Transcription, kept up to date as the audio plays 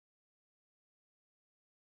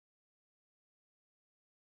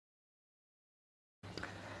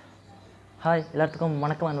Hi எல்லாத்துக்கும்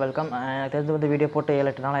வணக்கம் and welcome. எனக்கு தெரிஞ்சு வந்து வீடியோ போட்டு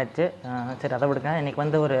 7-8 நாள் ஆயிடுச்சு. சரி அதை விடுங்க. இன்றைக்கி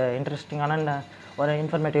வந்து ஒரு இன்ட்ரெஸ்டிங்கான ஒரு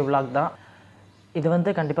இன்ஃபர்மேட்டிவ் vlog தான். இது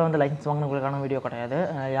வந்து கண்டிப்பாக வந்து லைசன்ஸ் வாங்கினவங்களுக்கான வீடியோ கிடையாது.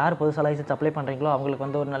 யார் புதுசாக லைசன்ஸ் அப்ளை பண்ணுறீங்களோ அவங்களுக்கு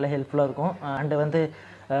வந்து ஒரு நல்ல ஹெல்ப்ஃபுல்லாக இருக்கும். அண்டு வந்து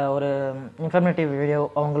ஒரு இன்ஃபர்மேட்டிவ் வீடியோ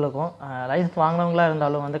அவங்களுக்கும். லைசன்ஸ் வாங்கினவங்களா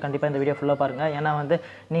இருந்தாலும் வந்து கண்டிப்பாக இந்த வீடியோ ஃபுல்லாக பாருங்கள். ஏன்னா வந்து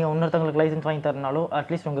நீங்கள் இன்னொருத்தவங்களுக்கு லைசன்ஸ் வாங்கி தரனாலும்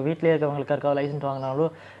அட்லீஸ்ட் உங்கள் வீட்டிலே இருக்கிறவங்களுக்கு இருக்க லைசன்ஸ்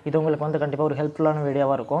வாங்கினாலும் இது உங்களுக்கு வந்து கண்டிப்பாக ஒரு ஹெல்ப்ஃபுல்லான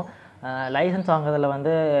வீடியோவாக இருக்கும். லைசன்ஸ் வாங்குறதுல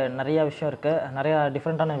வந்து நிறையா விஷயம் இருக்குது, நிறையா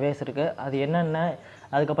டிஃப்ரெண்ட்டான வேஸ் இருக்குது. அது என்னென்ன,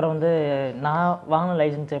 அதுக்கப்புறம் வந்து நான் வாங்கின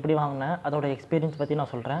லைசன்ஸ் எப்படி வாங்கினேன், அதோட எக்ஸ்பீரியன்ஸ் பற்றி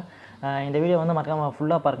நான் சொல்கிறேன். இந்த வீடியோ வந்து மறக்காமல்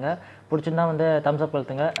ஃபுல்லாக பாருங்கள். பிடிச்சிருந்தா வந்து தம்ஸ் அப்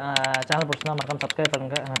கொடுத்துங்க. சேனல் பிடிச்சிருந்தா மறக்காமல் சப்ஸ்கிரைப்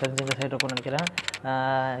பண்ணுங்கள். நான் தெரிஞ்ச இந்த சைடு இருக்கும்னு நினைக்கிறேன்.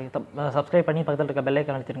 சப்ஸ்கிரைப் பண்ணி பக்கத்தில் இருக்க பெல்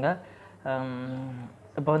ஐக்கான் அழுத்திடுங்க.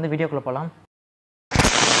 இப்போ வந்து வீடியோக்குள்ளே போகலாம்.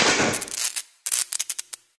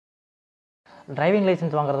 டிரைவிங்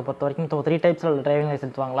லைசன்ஸ் வாங்குறத பொறுத்த வரைக்கும் 3 டைப்ஸில் டிரைவிங்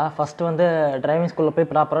லைசன்ஸ் வாங்கலாம். ஃபஸ்ட்டு வந்து டிரைவிங் ஸ்கூலில் போய்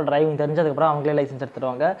ப்ராப்பராக டிரைவிங் தெரிஞ்சதுக்கப்புறம் அவங்களே லைசன்ஸ்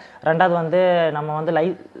எடுத்துடுவாங்க. ரெண்டாவது வந்து நம்ம வந்து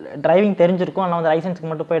டிரைவிங் தெரிஞ்சிருக்கும், ஆனால் வந்து லைசன்ஸுக்கு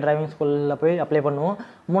மட்டும் போய் டிரைவிங் ஸ்கூலில் போய் அப்ளை பண்ணுவோம்.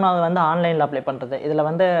 மூணாவது வந்து ஆன்லைனில் அப்ளை பண்ணுறது. இதில்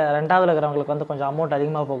வந்து ரெண்டாவது இருக்கிறவங்களுக்கு வந்து கொஞ்சம் அமௌண்ட்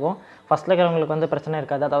அதிகமாக போகும். ஃபஸ்ட்டில் இருக்கிறவங்களுக்கு வந்து பிரச்சனை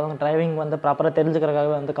இருக்காது. அதாவது டிரைவிங் வந்து ப்ராப்பராக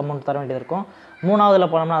தெரிஞ்சுக்கிறதுக்காக வந்து அமௌண்ட் தர வேண்டியது இருக்கும்.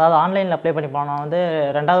 மூணாவதில் போனோம்னா, அதாவது ஆன்லைனில் அப்ளை பண்ணி போனோம்னா வந்து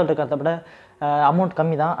ரெண்டாவது இருக்கிறத விட அமௌண்ட்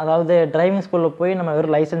கம்மி தான். அதாவது டிரைவிங் ஸ்கூலில் போய் நம்ம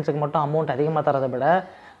வெறும் லைசன்ஸுக்கு மட்டும் அமௌண்ட் அதிகமாக தரதை விட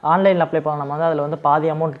ஆன்லைனில் அப்ளை பண்ணோம் வந்து அதில் வந்து பாதி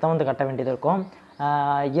அமௌண்ட் தான் வந்து கட்ட வேண்டியது இருக்கும்.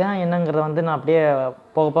 ஏன் என்னங்கிறத வந்து நான் அப்படியே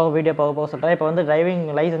போக வீடியோ போக சொல்கிறேன். இப்போ வந்து டிரைவிங்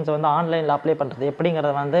லைசன்ஸை வந்து ஆன்லைனில் அப்ளை பண்ணுறது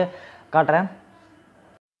எப்படிங்கிறத வந்து காட்டுறேன்.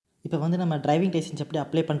 இப்போ வந்து நம்ம டிரைவிங் லைசன்ஸ் எப்படி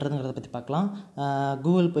அப்ளை பண்ணுறதுங்கிறத பற்றி பார்க்கலாம்.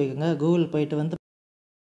 கூகுள் போய்க்குங்க. கூகுள் போயிட்டு வந்து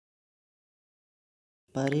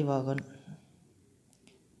பரிவாகன்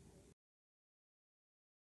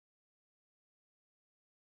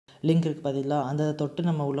லிங்க் இருக்குது பார்த்தீங்களா, அந்த தொட்டு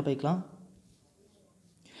நம்ம உள்ளே போய்க்கலாம்.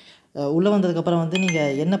 உள்ளே வந்ததுக்கப்புறம் வந்து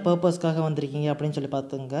நீங்கள் என்ன பர்பஸ்க்காக வந்திருக்கீங்க அப்படின்னு சொல்லி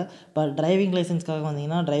பார்த்துங்க. இப்போ டிரைவிங் லைசன்ஸ்க்காக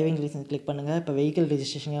வந்தீங்கன்னா டிரைவிங் லைசன்ஸ் கிளிக் பண்ணுங்கள். இப்போ வெஹிக்கிள்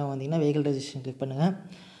ரெஜிஸ்ட்ரேஷனுக்காக வந்தீங்கன்னா வெஹிக்கிள் ரெஜிஸ்ட்ரேஷன் கிளிக் பண்ணுங்கள்.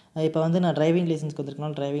 இப்போ வந்து நான் டிரைவிங் லைசன்ஸ்க்கு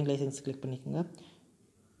வந்திருக்கனால டிரைவிங் லைசன்ஸ் கிளிக் பண்ணிக்கோங்க.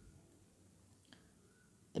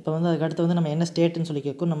 இப்போ வந்து அதுக்கடுத்து வந்து நம்ம என்ன ஸ்டேட்டுன்னு சொல்லி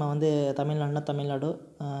கேட்கும். நம்ம வந்து தமிழ்நாடுனா தமிழ்நாடு,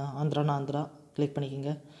 ஆந்திரானா ஆந்திரா கிளிக்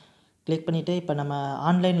பண்ணிக்கோங்க. கிளிக் பண்ணிவிட்டு இப்போ நம்ம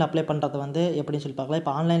ஆன்லைனில் அப்ளை பண்ணுறது வந்து எப்படின்னு சொல்லி பார்க்கலாம்.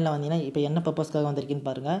 இப்போ ஆன்லைனில் வந்தீங்கன்னா இப்போ என்ன பர்பஸ்க்காக வந்திருக்குன்னு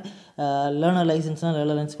பாருங்கள். லேர்னர் லைசன்ஸ்னால்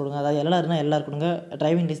லேர்னர் லைசன்ஸ் கொடுங்க. அதாவது எல்எல்ஆர்னா எல்ஆர் கொடுங்க.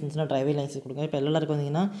 டிரைவிங் லைசன்ஸ்னால் டிரைவிங் லைசன்ஸ் கொடுங்க. இப்போ எல்எல்ஆருக்கு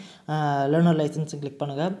வந்தீங்கன்னா லேர்னர் லைசன்ஸ் கிளிக்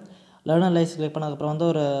பண்ணுங்கள். லேர்னர் லைசன்ஸ் கிளிக் பண்ணதுக்கப்புறம் வந்து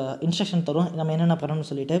ஒரு இன்ஸ்ட்ரக்ஷன் தரும் நம்ம என்னென்ன பண்ணணும்னு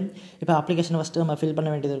சொல்லிட்டு. இப்போ அப்ளிகேஷன் ஃபஸ்ட்டு நம்ம ஃபில் பண்ண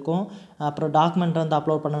வேண்டியது இருக்கும். அப்புறம் டாக்குமெண்ட் வந்து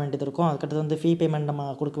அப்லோட் பண்ண வேண்டியது இருக்கும். அதுக்கடுத்து வந்து ஃபீ பேமெண்ட் நம்ம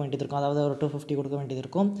கொடுக்க வேண்டியது இருக்கும். அதாவது ஒரு 250 கொடுக்க வேண்டியது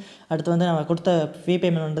இருக்கும். அடுத்து வந்து நம்ம கொடுத்த ஃபீ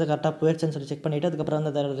பேமெண்ட் வந்து கரெக்டாக போயிடுச்சுன்னு சொல்லி செக் பண்ணிவிட்டு அதுக்கப்புறம்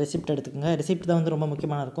வந்து அதை ரெசிப்ட் எடுத்துக்கோங்க. ரெசிப்ட் தான் வந்து ரொம்ப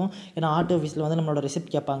முக்கியமான இருக்கும். ஏன்னா ஆர்டிஓ ஆஃபீஸில் வந்து நம்மளோட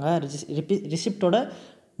ரெசிப்ட் கேட்பாங்க. ரிசிப்டோட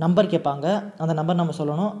நம்பர் கேட்பாங்க. அந்த நம்பர் நம்ம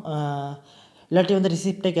சொல்லணும். இல்லாட்டி வந்து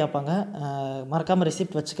ரிசிப்டே கேட்பாங்க. மறக்காமல்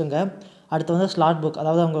ரிசிப்ட் வச்சுக்கோங்க. அடுத்து வந்து ஸ்லாட் புக்,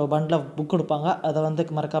 அதாவது அவங்க பண்டில் புக் கொடுப்பாங்க. அதை வந்து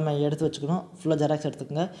மறக்காமல் எடுத்து வச்சுக்கணும். ஃபுல்லாக ஜெராக்ஸ்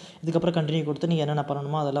எடுத்துக்கோங்க. இதுக்கப்புறம் கண்டினியூ கொடுத்து நீங்கள் என்னென்ன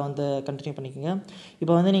பண்ணணுமோ அதெல்லாம் வந்து கண்டினியூ பண்ணிக்கோங்க.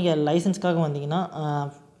 இப்போ வந்து நீங்கள் லைசன்ஸ்க்காக வந்தீங்கன்னா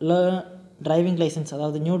டிரைவிங் லைசன்ஸ்,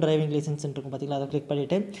 அதாவது நியூ டிரைவிங் லைசன்ஸ் இருக்கும் பார்த்தீங்களா, அதை கிளிக்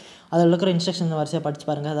பண்ணிவிட்டு அதில் இருக்கிற இன்ஸ்ட்ரக்ஷன் வரிசையாக படித்து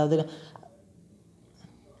பாருங்கள். அதாவது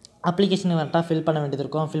அப்ளிகேஷன் கரெக்டாக ஃபில் பண்ண வேண்டியது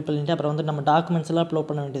இருக்கும். ஃபில் பண்ணிவிட்டு அப்புறம் வந்து நம்ம டாக்குமெண்ட்ஸ் எல்லாம் அப்லோட்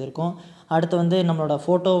பண்ண வேண்டியது இருக்கும். அடுத்து வந்து நம்மளோட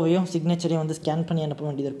ஃபோட்டோவையும் சிக்னேச்சரையும் வந்து ஸ்கேன் பண்ணி அனுப்ப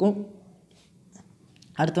வேண்டியது இருக்கும்.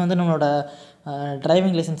 அடுத்து வந்து நம்மளோட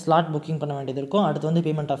டிரைவிங் லைசன்ஸ் ஸ்லாட் புக்கிங் பண்ண வேண்டியது இருக்கும். அடுத்து வந்து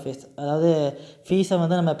பேமெண்ட் ஆஃப் ஃபீஸ், அதாவது ஃபீஸை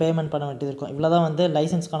வந்து நம்ம பேமெண்ட் பண்ண வேண்டியது இருக்கும். இவ்வளோ தான் வந்து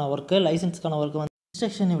லைசன்ஸ்க்கான ஒர்க்கு வந்து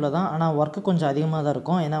இன்ஸ்ட்ரக்ஷன் இவ்வளோ தான். ஆனால் ஒர்க்கு கொஞ்சம் அதிகமாக தான்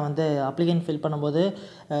இருக்கும். ஏன்னா வந்து அப்ளிகேஷன் ஃபில் பண்ணும்போது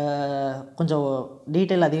கொஞ்சம்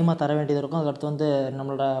டீட்டெயில் அதிகமாக தர வேண்டியது இருக்கும். அதுக்கடுத்து வந்து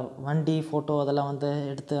நம்மளோட வண்டி ஃபோட்டோ அதெல்லாம் வந்து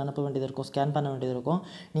எடுத்து அனுப்ப வேண்டியது இருக்கும். ஸ்கேன் பண்ண வேண்டியது இருக்கும்.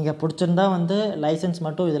 நீங்கள் பிடிச்சிருந்தா வந்து லைசன்ஸ்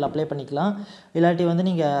மட்டும் இதில் அப்ளை பண்ணிக்கலாம். இல்லாட்டி வந்து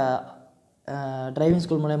நீங்கள் டிரைவிங்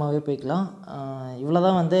ஸ்கூல் மூலயமாவே போய்க்கலாம். இவ்வளோ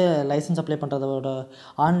தான் வந்து லைசன்ஸ் அப்ளை பண்ணுறதோட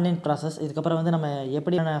ஆன்லைன் ப்ராசஸ். இதுக்கப்புறம் வந்து நம்ம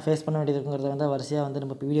எப்படி ஃபேஸ் பண்ண வேண்டியது இருக்குங்கிறத வந்து வரிசையாக வந்து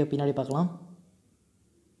நம்ம வீடியோ பின்னாடி பார்க்கலாம்.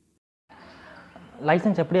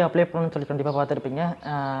 லைசன்ஸ் எப்படி அப்ளை பண்ணணும்னு சொல்லி கண்டிப்பாக பார்த்துருப்பீங்க.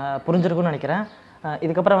 புரிஞ்சிருக்குன்னு நினைக்கிறேன்.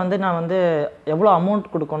 இதுக்கப்புறம் வந்து நான் வந்து எவ்வளோ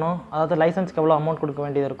அமௌண்ட் கொடுக்கணும், அதாவது லைசன்ஸ்க்கு எவ்வளோ அமௌண்ட் கொடுக்க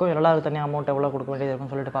வேண்டியது இருக்கும், எல்லாருக்கும் தனியாக அமௌண்ட் எவ்வளோ கொடுக்க வேண்டியது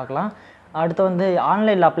இருக்குன்னு சொல்லிட்டு பார்க்கலாம். அடுத்து வந்து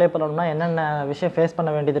ஆன்லைனில் அப்ளை பண்ணணும்னா என்னென்ன விஷயம் ஃபேஸ்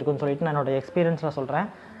பண்ண வேண்டியது இருக்குன்னு சொல்லிட்டு நான் என்னோடய எக்ஸ்பீரியன்ஸில் சொல்கிறேன்.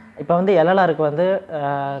 இப்போ வந்து எல்எல்ஆருக்கு வந்து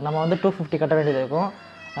நம்ம வந்து 250 கட்ட வேண்டியது இருக்கும்.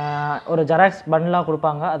 ஒரு ஜெராக்ஸ் பண்டலாக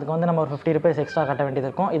கொடுப்பாங்க. அதுக்கு வந்து நம்ம ஒரு 50 ரூபீஸ் எக்ஸ்ட்ரா கட்ட வேண்டியது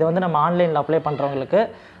இருக்கும். இது வந்து நம்ம ஆன்லைனில் அப்ளை பண்ணுறவங்களுக்கு.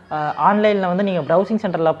 ஆன்லைனில் வந்து நீங்கள் ப்ரௌசிங்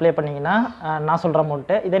சென்டரில் அப்ளை பண்ணிங்கன்னா நான் சொல்கிற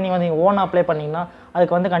அமௌண்ட்டு. இதே நீங்கள் வந்து ஓனாக அப்ளை பண்ணிங்கன்னா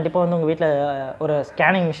அதுக்கு வந்து கண்டிப்பாக வந்து உங்கள் வீட்டில் ஒரு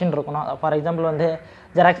ஸ்கேனிங் மிஷின் இருக்கணும். ஃபார் எக்ஸாம்பிள் வந்து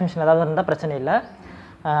ஜெராக்ஸ் மிஷின் ஏதாவது இருந்தால் பிரச்சனை இல்லை.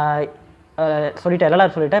 சொல்லிவிட்டு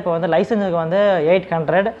எல்எல்ஆர் சொல்லிவிட்டேன். இப்போ வந்து லைசன்ஸுக்கு வந்து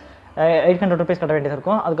 800 ரூபீஸ் கட்ட வேண்டியது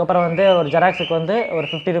இருக்கும். அதுக்கப்புறம் வந்து ஒரு ஜெராக்ஸுக்கு வந்து ஒரு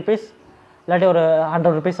 50 ரூபீஸ் இல்லாட்டி ஒரு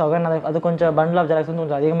 100 ரூபீஸ் ஆகும். அது கொஞ்சம் பண்டில் ஆஃப் ஜெராக்ஸ் வந்து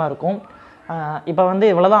கொஞ்சம் அதிகமாக இருக்கும். இப்போ வந்து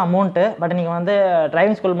இவ்வளோ தான் அமௌண்ட்டு. பட் நீங்கள் வந்து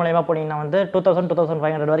டிரைவிங் ஸ்கூல் மூலயமா போனீங்கன்னா வந்து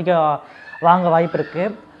 2000-2500 வரைக்கும் வாங்க வாய்ப்பு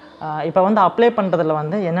இருக்குது. இப்போ வந்து அப்ளை பண்ணுறதுல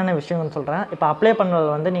வந்து என்னென்ன விஷயங்கள்னு சொல்கிறேன். இப்போ அப்ளை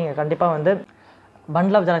பண்ணுறதுல வந்து நீங்கள் கண்டிப்பாக வந்து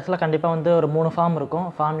பண்டில் ஆஃப் ஜெராக்ஸில் கண்டிப்பாக வந்து ஒரு 3 ஃபார்ம் இருக்கும்.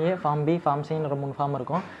 ஃபார்ம் ஏ, ஃபார்ம் பி, ஃபார்ம் சின்னு ஒரு 3 ஃபார்ம்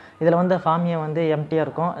இருக்கும். இதில் வந்து ஃபார்ம் ஏ வந்து எம்டியாக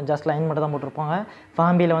இருக்கும், ஜஸ்ட் லைன் மட்டும் தான் போட்டிருப்பாங்க.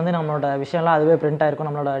 ஃபார்ம் பியில் வந்து நம்மளோட விஷயம்லாம் அதுவே பிரிண்ட் ஆகிருக்கும்,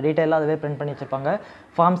 நம்மளோட டீட்டெயிலாக அதுவே பிரிண்ட் பண்ணி வச்சுருப்பாங்க.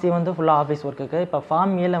 ஃபார்ம் சி வந்து ஃபுல்லாக ஆஃபீஸ் ஒர்க்குக்கு. இப்போ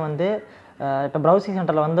ஃபார்ம் ஏல வந்து இப்போ ப்ரௌசிங்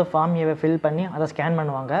சென்டரில் வந்து ஃபார்ம் ஏவை ஃபில் பண்ணி அதை ஸ்கேன்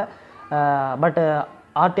பண்ணுவாங்க. பட்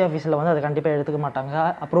ஆர்டி ஆஃபீஸில் வந்து அதை கண்டிப்பாக எடுத்துக்க மாட்டாங்க,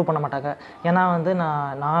 அப்ரூவ் பண்ண மாட்டாங்க. ஏன்னா வந்து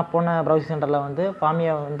நான் போன ப்ரௌசிங் சென்டரில் வந்து ஃபார்ம்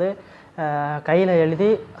ஏவை வந்து கையில் எழுதி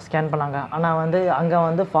ஸ்கேன் பண்ணாங்க. ஆனால் வந்து அங்கே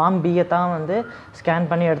வந்து ஃபார்ம் பியை தான் வந்து ஸ்கேன்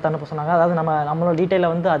பண்ணி எடுத்து அனுப்ப சொன்னாங்க. அதாவது நம்மளோட டீட்டெயிலை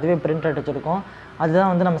வந்து அதுவே பிரிண்ட் அடிச்சிருக்கோம்,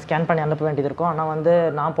 அதுதான் வந்து நம்ம ஸ்கேன் பண்ணி அனுப்ப வேண்டியது இருக்கும். ஆனால் வந்து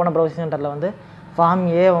நான் போன ப்ரௌசிங் சென்டரில் வந்து ஃபார்ம்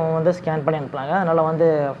ஏ வந்து ஸ்கேன் பண்ணி அனுப்புனாங்க. அதனால் வந்து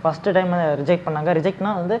ஃபஸ்ட்டு டைம் ரிஜெக்ட் பண்ணாங்க.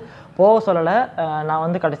 ரிஜெக்ட்னால் வந்து போக சொல்லலை, நான்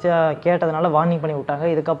வந்து கடைசியாக கேட்டதுனால வார்னிங் பண்ணி விட்டாங்க.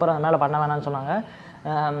 இதுக்கப்புறம் அது மேலே பண்ண வேணாம்னு சொன்னாங்க.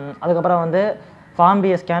 அதுக்கப்புறம் வந்து ஃபார்ம்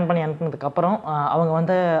பியை ஸ்கேன் பண்ணி அனுப்புனதுக்கப்புறம் அவங்க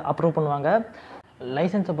வந்து அப்ரூவ் பண்ணுவாங்க.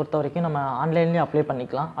 லைசன்ஸை பொறுத்த வரைக்கும் நம்ம ஆன்லைன்லேயும் அப்ளை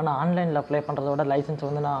பண்ணிக்கலாம். ஆனால் ஆன்லைனில் அப்ளை பண்ணுறத விட லைசன்ஸ்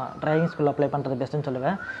வந்து நான் டிரைவிங் ஸ்கூலில் அப்ளை பண்ணுறது பெஸ்ட்டுன்னு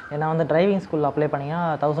சொல்லுவேன். ஏன்னா வந்து டிரைவிங் ஸ்கூலில் அப்ளை பண்ணிங்கன்னா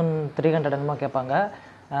 1300 என்னமோ கேட்பாங்க,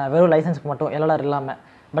 வெறும் லைசன்ஸுக்கு மட்டும், எல்எல்ஆர் இல்லாமல்.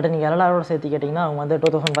 பட் நீங்கள் எல்எல்ஆரோட சேர்த்து கேட்டிங்கன்னா அவங்க வந்து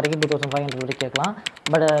 2000 வரைக்கும் 2500 வரைக்கும் கேட்கலாம்.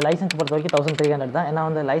 பட் லைசன்ஸ் பொறுத்த வரைக்கும் 1300 தான். ஏன்னா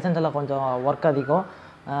வந்து லைசன்ஸில் கொஞ்சம் ஒர்க் அதிகம்.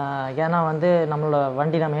 ஏன்னா வந்து நம்மளோட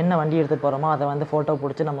வண்டி, நம்ம என்ன வண்டி எடுத்துகிட்டு போகிறோமோ அதை வந்து ஃபோட்டோ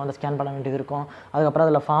பிடிச்சி நம்ம வந்து ஸ்கேன் பண்ண வேண்டியது இருக்கும். அதுக்கப்புறம்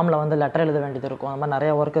அதில் ஃபார்மில் வந்து லெட்டர் எழுத வேண்டியது இருக்கும். அந்த மாதிரி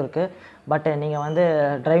நிறைய ஒர்க் இருக்குது. பட் நீங்கள் வந்து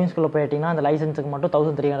டிரைவிங் ஸ்கூலில் போயிட்டீங்கன்னா அந்த லைசன்ஸுக்கு மட்டும்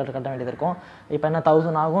 1300 கட்ட வேண்டியது இருக்கும். இப்போ என்ன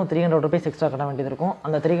 1000 ஆகும், 300 ருபீஸ் எக்ஸ்ட்ரா கட்ட வேண்டியது இருக்கும்.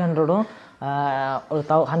 அந்த 300ம் ஒரு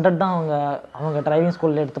 100 தான் அவங்க டிரைவிங்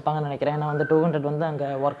ஸ்கூலில் எடுத்துப்பாங்கன்னு நினைக்கிறேன். ஏன்னா வந்து 200 வந்து அங்கே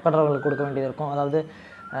ஒர்க் பண்ணுறவங்களுக்கு கொடுக்க வேண்டியது இருக்கும். அதாவது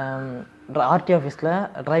ஆர்டி ஆஃபீஸில்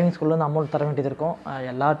டிரைவிங் ஸ்கூலில் வந்து அமௌண்ட் தர வேண்டியது இருக்கும்.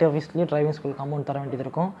 எல்லா ஆர்டி ஆஃபீஸ்லேயும் டிரைவிங் ஸ்கூலுக்கு அமௌண்ட் தர வேண்டியது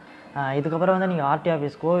இருக்கும். இதுக்கப்புறம் வந்து நீங்கள் ஆர்டி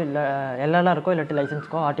ஆஃபீஸ்க்கோ இல்லை எல்எல்ஆருக்கோ இல்லாட்டி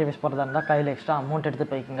லைசன்ஸ்க்கோ ஆர்டி ஆஃபீஸ் போகிறதா இருந்தால் கையில் எக்ஸ்ட்ரா அமௌண்ட் எடுத்து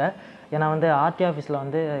போய்க்குங்க. ஏன்னா வந்து ஆர்டி ஆஃபீஸில்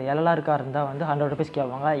வந்து எல்எல்ஆருக்காக இருந்தால் வந்து 100 ருபீஸ்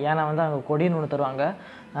கேட்பாங்க. ஏன்னா வந்து அங்கே கொடின்னு ஒன்று தருவாங்க,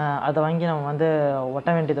 அதை வாங்கி நம்ம வந்து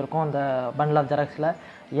ஒட்ட வேண்டியது இருக்கும் அந்த பண்டில் ஆஃப் ஜெராக்ஸில்.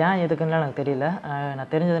 ஏன் எதுக்குன்னு எனக்கு தெரியல.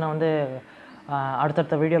 நான் தெரிஞ்சதுன்னா வந்து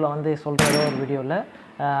அடுத்தடுத்த வீடியோவில் வந்து சொல்கிற ஒரு வீடியோவில்.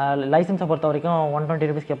 லைசன்ஸை பொறுத்த வரைக்கும் 120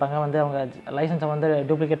 ருபீஸ் கேட்பாங்க. வந்து அவங்க லைசன்ஸை வந்து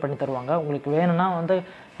டூப்ளிகேட் பண்ணி தருவாங்க. உங்களுக்கு வேணும்னா வந்து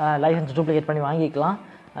லைசன்ஸ் டூப்ளிகேட் பண்ணி வாங்கிக்கலாம்,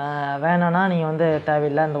 வேணும்னா நீங்கள் வந்து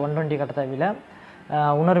தேவையில்லை, அந்த 120 கட்ட தேவையில்லை.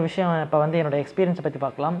 இன்னொரு விஷயம், இப்போ வந்து என்னோடய எக்ஸ்பீரியன்ஸை பற்றி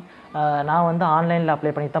பார்க்கலாம். நான் வந்து ஆன்லைனில்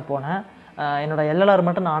அப்ளை பண்ணி தான் போனேன். என்னோடய எல்எல்ஆர்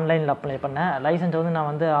மட்டும் நான் ஆன்லைனில் அப்ளை பண்ணேன். லைசன்ஸ் வந்து நான்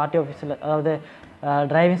வந்து ஆர்டி ஆஃபீஸில், அதாவது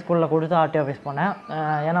டிரைவிங் ஸ்கூலில் கொடுத்து ஆர்டி ஆஃபீஸ் போனேன்.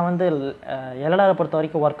 ஏன்னா வந்து எல்எல்ஆரை பொறுத்த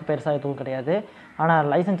வரைக்கும் ஒர்க் பெருசாக எதுவும் கிடையாது. ஆனால்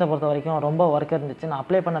லைசன்ஸை பொறுத்த வரைக்கும் ரொம்ப ஒர்க் இருந்துச்சு. நான்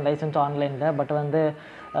அப்ளை பண்ண லைசன்ஸும் ஆன்லைனில், பட் வந்து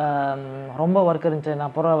ரொம்ப ஒர்க் இருந்துச்சு.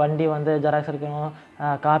 நான் போகிற வண்டி வந்து ஜெராக்ஸ் எடுக்கணும்,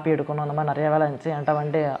 காப்பி எடுக்கணும், அந்த மாதிரி நிறைய வேலை இருந்துச்சு. என்கிட்ட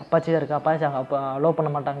வண்டி அப்பாச்சி இருக்குது. அப்பாச்சி அங்கே அலோவ்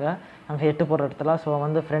பண்ண மாட்டாங்க அங்கே எட்டு போடுற இடத்துல. ஸோ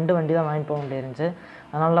வந்து ஃப்ரெண்டு வண்டி தான் வாங்கிட்டு போக வேண்டிய இருந்துச்சு.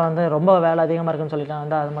 அதனால் வந்து ரொம்ப வேலை அதிகமாக இருக்குன்னு சொல்லிட்டு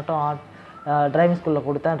வந்து அது மட்டும் டிரைவிங் ஸ்கூலில்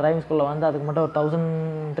கொடுத்தேன். டிரைவிங் ஸ்கூலில் வந்து அதுக்கு மட்டும் ஒரு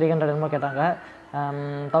 1300 என்னமோ கேட்டாங்க.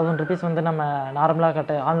 1000 ருபீஸ் வந்து நம்ம நார்மலாக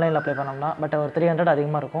ஆன்லைனில் அப்ளை பண்ணோம்னா, பட் ஒரு 300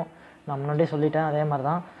 அதிகமாக இருக்கும். நான் முன்னாடியே சொல்லிட்டேன். அதே மாதிரி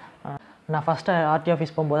தான் நான் ஃபஸ்ட்டு ஆர்டி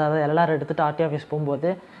ஆஃபீஸ் போகும்போது, அதாவது எல்எல்ஆர் எடுத்துகிட்டு ஆர்டி ஆஃபீஸ் போகும்போது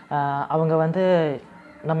அவங்க வந்து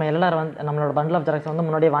நம்ம எல்எல்ஆர் வந்து நம்மளோட பண்டில் ஆஃப் ஜெராக்ஸ் வந்து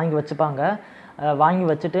முன்னாடியே வாங்கி வச்சுப்பாங்க. வாங்கி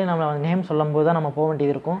வச்சுட்டு நம்ம நேம் சொல்லும்போது தான் நம்ம போக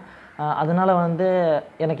வேண்டியது இருக்கும். அதனால் வந்து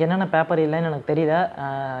எனக்கு என்னென்ன பேப்பர் இல்லைன்னு எனக்கு தெரியல.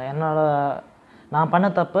 நான் பண்ண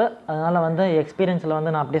தப்பு. அதனால் வந்து எக்ஸ்பீரியன்ஸில்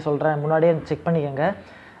வந்து நான் அப்படியே சொல்கிறேன், முன்னாடியே செக் பண்ணிக்கோங்க.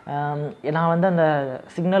 நான் வந்து அந்த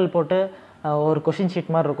சிக்னல் போட்டு ஒரு கொஷின்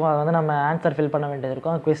ஷீட் மாதிரி இருக்கும், அதை வந்து நம்ம ஆன்சர் ஃபில் பண்ண வேண்டியது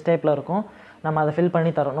இருக்கும். குவிஸ் டைப்பில் இருக்கும், நம்ம அதை ஃபில்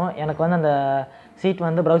பண்ணி தரணும். எனக்கு வந்து அந்த சீட்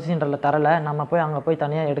வந்து ப்ரௌசிங் சென்டரில் தரலை, நம்ம போய் அங்கே போய்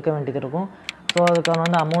தனியாக எடுக்க வேண்டியது இருக்கும். ஸோ அதுக்கான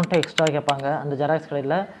வந்து அமௌண்ட்டும் எக்ஸ்ட்ரா கேட்பாங்க அந்த ஜெராக்ஸ்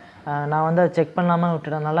கடையில். நான் வந்து அதை செக் பண்ணாமல்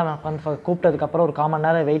விட்டுட்டதுனால வந்து கூப்பிட்டதுக்கப்புறம் ஒரு 1/4 மணி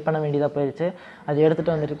நேரம் வெயிட் பண்ண வேண்டியதாக போயிடுச்சு. அது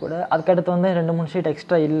எடுத்துகிட்டு வந்துட்டு கூட அதுக்கடுத்து வந்து 2-3 ஷீட்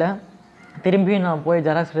எக்ஸ்ட்ரா இல்லை. திரும்பியும் நான் போய்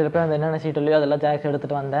ஜெராக்ஸ் கடையில் போய் அந்த என்னென்ன ஷீட் இல்லையோ அதெல்லாம் ஜெராக்ஸ்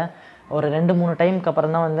எடுத்துகிட்டு வந்தேன். ஒரு 2-3 டைமுக்கு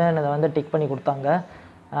அப்புறம் தான் வந்து அதை வந்து டிக் பண்ணி கொடுத்தாங்க,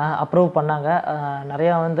 அப்ரூவ் பண்ணாங்க.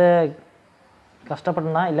 நிறையா வந்து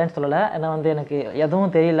கஷ்டப்பட்டேன்னா இல்லைன்னு சொல்லலை. ஏன்னா வந்து எனக்கு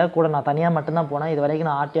எதுவும் தெரியல, கூட நான் தனியாக மட்டும்தான் போனேன். இது வரைக்கும்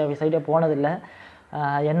நான் ஆர்டி ஆஃபீஸ் சைடே போனதில்லை.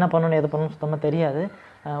 என்ன பண்ணணும் எது பண்ணணும்னு சுத்தமாக தெரியாது.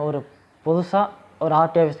 ஒரு புதுசாக ஒரு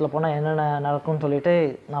ஆர்டி ஆஃபீஸில் போனால் என்னென்ன நடக்கும்னு சொல்லிட்டு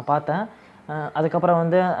நான் பார்த்தேன். அதுக்கப்புறம்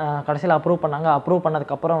வந்து கடைசியில் அப்ரூவ் பண்ணாங்க. அப்ரூவ்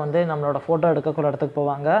பண்ணதுக்கப்புறம் வந்து நம்மளோட ஃபோட்டோ எடுக்கக்கூட இடத்துக்கு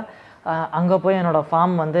போவாங்க. அங்கே போய் என்னோடய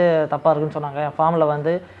ஃபார்ம் வந்து தப்பாக இருக்குன்னு சொன்னாங்க. ஃபார்மில்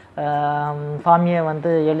வந்து ஃபார்மையை வந்து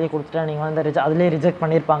எழுதி கொடுத்துட்டேன், நீங்கள் வந்து அதிலே ரிஜெக்ட்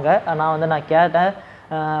பண்ணியிருப்பாங்க. நான் கேட்டேன்,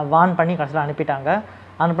 வார்ன் பண்ணி கடைசியில் அனுப்பிட்டாங்க.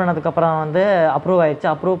 அனுப்பினதுக்கப்புறம் வந்து அப்ரூவ் ஆகிடுச்சு.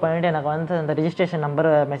 அப்ரூவ் பண்ணிவிட்டு எனக்கு வந்து அந்த ரிஜிஸ்ட்ரேஷன் நம்பர்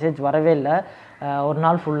மெசேஜ் வரவே இல்லை. ஒரு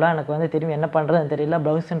நாள் ஃபுல்லாக எனக்கு வந்து திரும்பி என்ன பண்ணுறதுன்னு தெரியல.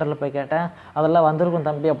 ப்ரௌசிங் சென்டரில் போய் கேட்டேன். அதெல்லாம் வந்திருக்கும்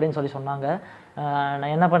தம்பி அப்படின்னு சொன்னாங்க.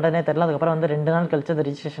 நான் என்ன பண்ணுறதுனே தெரியல. அதுக்கப்புறம் வந்து 2 நாள் கழிச்சு அந்த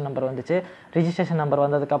ரிஜிஸ்ட்ரேஷன் நம்பர் வந்துச்சு. ரிஜிஸ்ட்ரேஷன் நம்பர்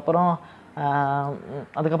வந்ததுக்கப்புறம்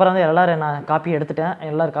அதுக்கப்புறம் வந்து எல்லோரும் நான் காப்பி எடுத்துட்டேன்.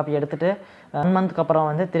 எல்லோரும் காப்பி எடுத்துகிட்டு 1 மந்த்துக்கு அப்புறம்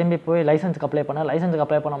வந்து திரும்பி போய் லைசன்ஸுக்கு அப்ளை பண்ணேன். லைசன்ஸுக்கு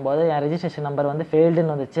அப்ளை பண்ணும்போது என் ரிஜிஸ்ட்ரேஷன் நம்பர் வந்து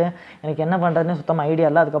ஃபெயில்டுன்னு வந்துச்சு. எனக்கு என்ன பண்ணுறதுன்னு சுத்தமாக ஐடியா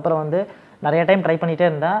இல்லை. அதுக்கப்புறம் வந்து நிறைய டைம் ட்ரை பண்ணிகிட்டே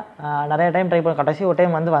இருந்தேன். நிறைய டைம் ட்ரை பண்ண கடைசி ஒரு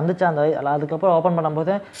டைம் வந்துச்சு அந்த அதுக்கப்புறம் ஓப்பன்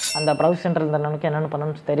பண்ணும்போது அந்த ப்ரௌசிங் சென்டர் இருந்தவனுக்கு என்னென்னு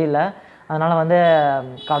பண்ணணும்னு தெரியல. அதனால் வந்து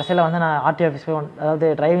கடைசியில் வந்து நான் ஆர்டிஓ ஆஃபீஸ் போய் அதாவது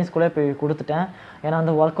டிரைவிங் ஸ்கூலே போய் கொடுத்துட்டேன். ஏன்னா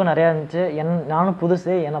வந்து ஒர்க்கும் நிறையா இருந்துச்சு. நானும்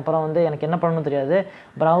புதுசு. அப்புறம் வந்து எனக்கு என்ன பண்ணணும்னு தெரியாது.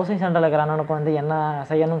 ப்ரௌசிங் சென்டரில் இருக்கிற அண்ணனுக்கு வந்து என்ன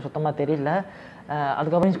செய்யணும்னு சுத்தமாக தெரியல.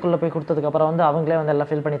 அதுக்கப்புறம் ஸ்கூலில் போய் கொடுத்ததுக்கப்புறம் வந்து அவங்களே வந்து எல்லாம்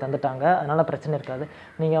ஃபில் பண்ணி தந்துட்டாங்க. அதனால் பிரச்சனை இருக்காது.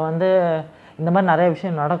 நீங்கள் வந்து இந்த மாதிரி நிறைய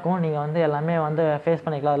விஷயம் நடக்கும். நீங்கள் வந்து எல்லாமே வந்து ஃபேஸ்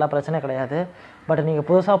பண்ணிக்கலாம். அதெல்லாம் பிரச்சனை கிடையாது. பட் நீங்கள்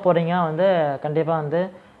புதுசாக போகிறீங்கன்னா வந்து கண்டிப்பாக வந்து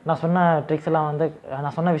நான் சொன்ன ட்ரிக்ஸ் எல்லாம் வந்து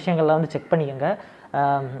நான் சொன்ன விஷயங்கள்லாம் வந்து செக் பண்ணிக்கோங்க.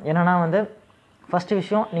 என்னென்னா வந்து ஃபஸ்ட்டு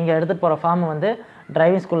விஷயம், நீங்கள் எடுத்துகிட்டு போகிற ஃபார்மை வந்து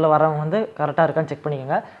டிரைவிங் ஸ்கூலில் வரவங்க வந்து கரெக்டாக இருக்கான்னு செக்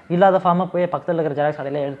பண்ணிக்கோங்க. இல்லாத ஃபார்மை போய் பக்கத்தில் இருக்கிற ஜெராக்ஸ்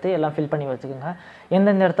கடையில் எடுத்து எல்லாம் ஃபில் பண்ணி வச்சுக்கோங்க.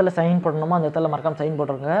 எந்தெந்த இடத்துல சைன் போடணுமோ அந்த இடத்துல மறக்காம சைன்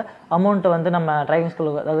போட்டுருங்க. அமௌண்ட்டு வந்து நம்ம டிரைவிங்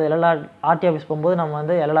ஸ்கூலுக்கு அதாவது எல்எல்ஆர் ஆர்டி ஆஃபீஸ் போகும்போது நம்ம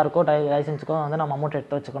வந்து எல்எல்ஆருக்கோ லைசன்ஸுக்கோ வந்து நம்ம அமௌண்ட்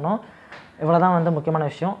எடுத்து வச்சுக்கணும். இவ்வளோ தான் வந்து முக்கியமான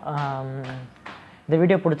விஷயம். இந்த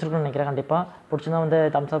வீடியோ பிடிச்சிருக்குன்னு நினைக்கிறேன். கண்டிப்பாக பிடிச்சிருந்தா வந்து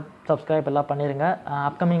தம்ஸ் அப், சப்ஸ்கிரைப் எல்லாம் பண்ணிடுங்க.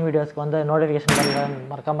 அப்கமிங் வீடியோஸ்க்கு வந்து நோட்டிஃபிகேஷன் பெல்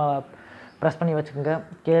மறக்காமல் ப்ரெஸ் பண்ணி வச்சுக்கோங்க.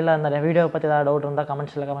 கீழே அந்த வீடியோவை பற்றி ஏதாவது டவுட் இருந்தால்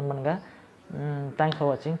கமெண்ட்ஸில் கமெண்ட் பண்ணுங்கள். தேங்க்ஸ் ஃபார்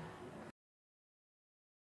வாட்சிங்.